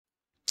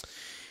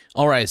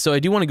All right, so I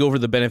do want to go over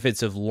the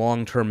benefits of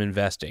long-term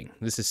investing.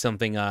 This is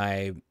something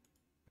I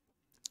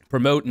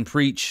promote and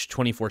preach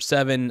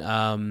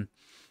 24/7.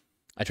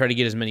 I try to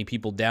get as many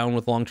people down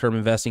with long-term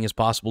investing as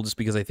possible just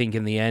because I think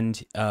in the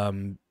end,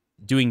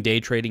 doing day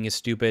trading is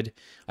stupid.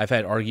 I've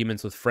had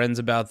arguments with friends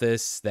about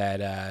this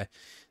that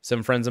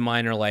some friends of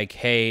mine are like,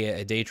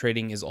 hey, day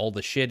trading is all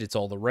the shit. It's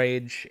all the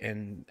rage.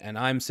 And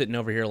I'm sitting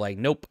over here like,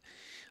 nope,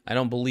 I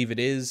don't believe it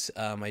is.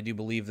 I do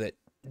believe that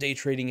day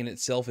trading in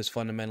itself is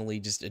fundamentally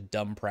just a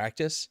dumb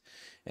practice.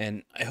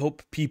 And I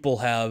hope people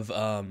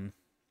are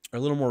a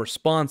little more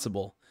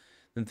responsible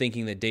than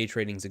thinking that day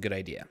trading is a good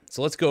idea.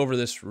 So let's go over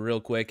this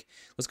real quick.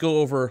 Let's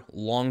go over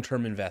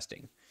long-term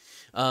investing.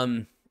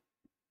 So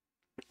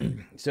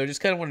I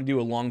just kind of want to do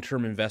a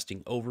long-term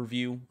investing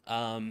overview.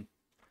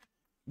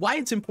 Why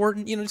it's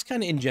important, just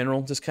kind of in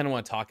general, just kind of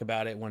want to talk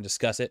about it, want to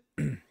discuss it,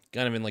 kind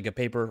of in like a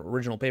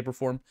original paper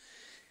form.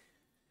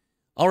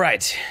 All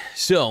right,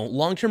 so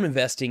long-term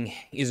investing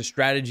is a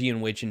strategy in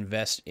which an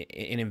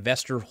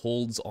investor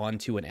holds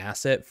onto an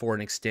asset for an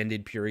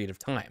extended period of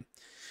time,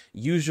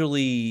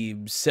 usually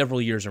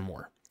several years or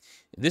more.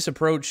 This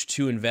approach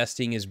to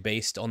investing is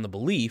based on the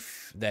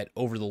belief that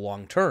over the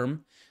long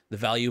term, the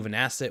value of an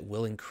asset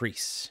will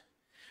increase,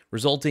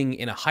 resulting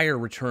in a higher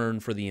return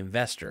for the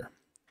investor.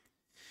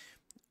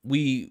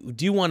 We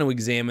do want to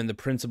examine the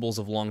principles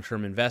of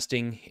long-term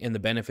investing and the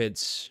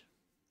benefits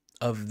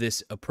of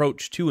this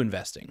approach to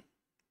investing.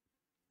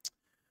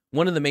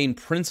 One of the main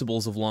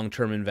principles of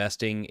long-term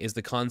investing is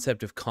the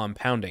concept of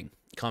compounding.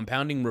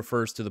 Compounding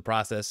refers to the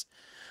process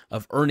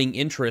of earning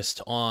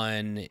interest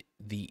on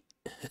the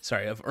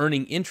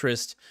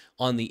interest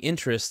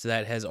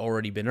that has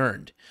already been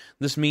earned.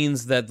 This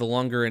means that the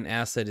longer an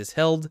asset is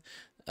held,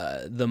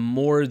 the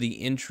more the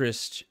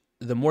interest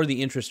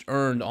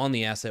earned on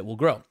the asset will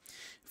grow.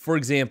 For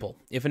example,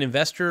 if an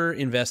investor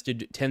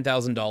invested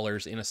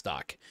 $10,000 in a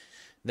stock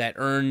that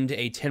earned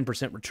a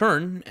 10%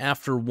 return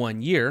after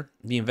 1 year,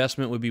 the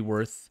investment would be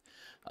worth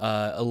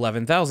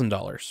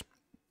 $11,000.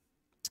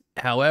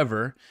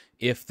 However,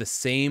 if the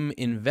same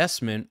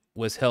investment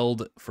was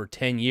held for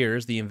 10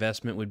 years, the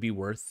investment would be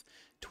worth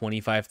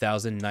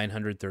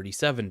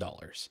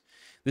 $25,937.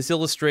 This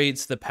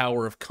illustrates the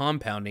power of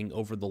compounding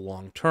over the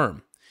long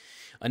term.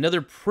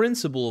 Another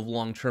principle of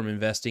long-term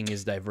investing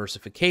is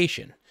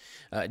diversification.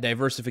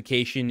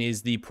 Diversification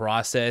is the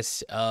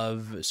process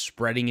of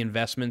spreading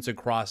investments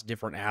across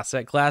different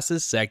asset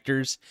classes,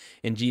 sectors,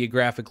 and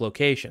geographic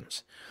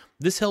locations.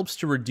 This helps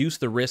to reduce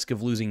the risk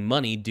of losing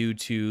money due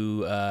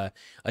to a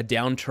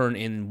downturn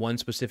in one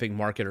specific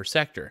market or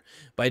sector.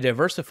 By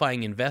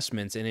diversifying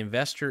investments, an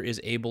investor is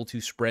able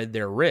to spread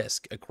their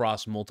risk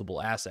across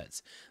multiple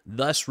assets,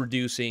 thus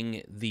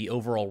reducing the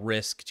overall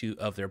risk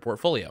of their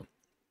portfolio.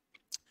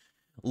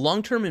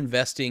 Long-term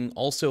investing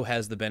also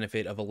has the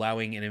benefit of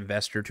allowing an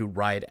investor to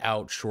ride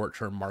out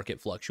short-term market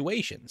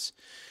fluctuations.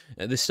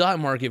 The stock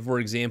market, for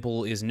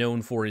example, is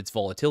known for its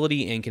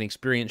volatility and can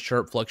experience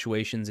sharp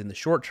fluctuations in the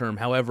short term.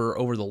 However,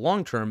 over the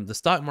long term, the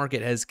stock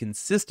market has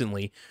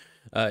consistently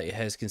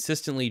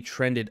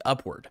trended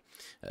upward.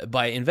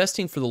 By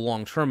investing for the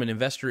long term, an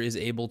investor is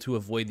able to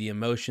avoid the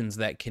emotions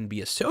that can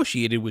be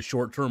associated with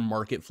short-term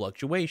market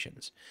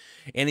fluctuations,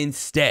 and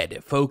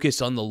instead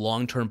focus on the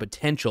long-term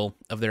potential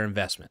of their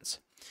investments.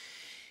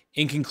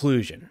 In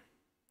conclusion,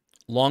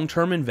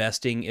 long-term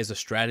investing is a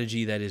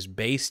strategy that is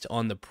based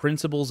on the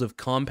principles of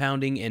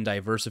compounding and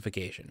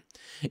diversification.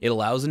 It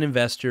allows an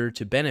investor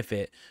to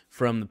benefit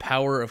from the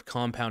power of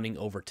compounding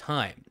over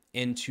time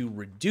and to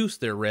reduce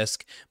their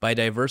risk by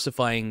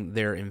diversifying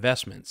their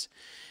investments.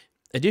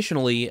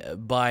 Additionally,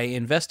 by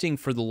investing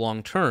for the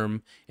long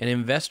term, an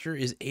investor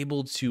is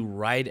able to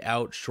ride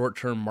out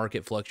short-term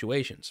market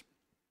fluctuations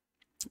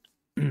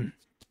and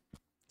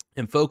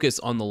focus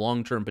on the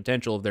long-term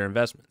potential of their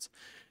investments.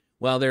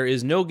 While there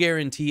is no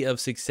guarantee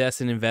of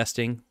success in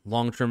investing,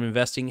 long-term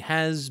investing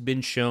has been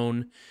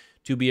shown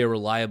to be a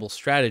reliable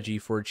strategy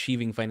for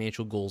achieving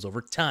financial goals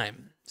over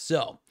time.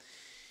 So,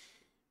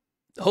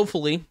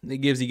 hopefully, it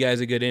gives you guys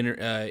a good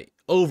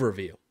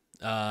overview,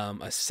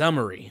 a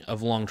summary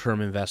of long-term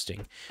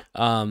investing.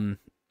 And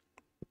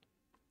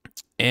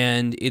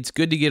it's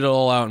good to get it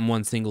all out in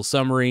one single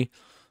summary.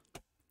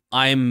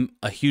 I'm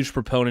a huge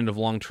proponent of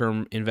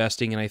long-term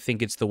investing, and I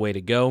think it's the way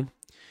to go.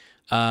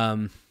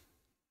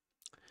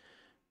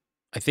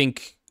 I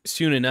think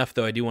soon enough,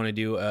 though, I do want to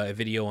do a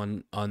video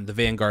on the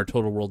Vanguard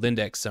Total World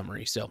Index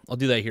summary. So I'll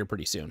do that here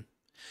pretty soon.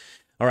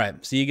 All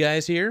right. See you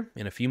guys here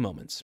in a few moments.